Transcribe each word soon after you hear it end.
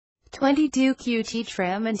22QT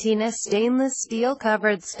Tramontina stainless steel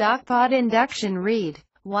covered stockpot induction reed.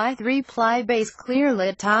 Y3-ply base clear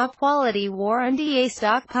lid top quality warranty. A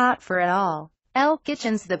stock pot for it all. L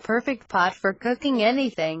Kitchen's the perfect pot for cooking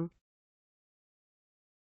anything.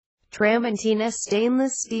 Tramontina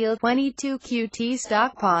stainless steel 22QT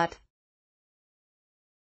stock pot.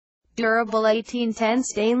 Durable 1810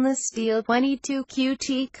 stainless steel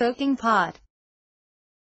 22QT cooking pot.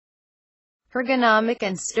 Ergonomic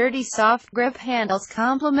and sturdy soft grip handles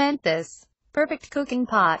complement this perfect cooking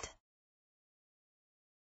pot.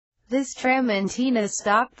 This Tramontina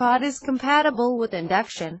stock pot is compatible with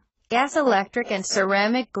induction, gas, electric and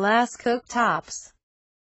ceramic glass cooktops.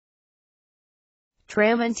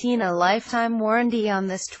 Tramontina lifetime warranty on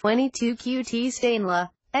this 22QT stainless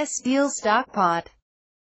steel stock pot.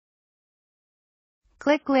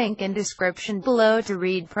 Click link in description below to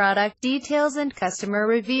read product details and customer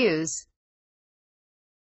reviews.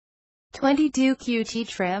 22QT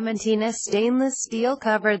Tramontina stainless steel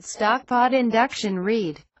covered stock pot induction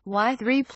reed. Y3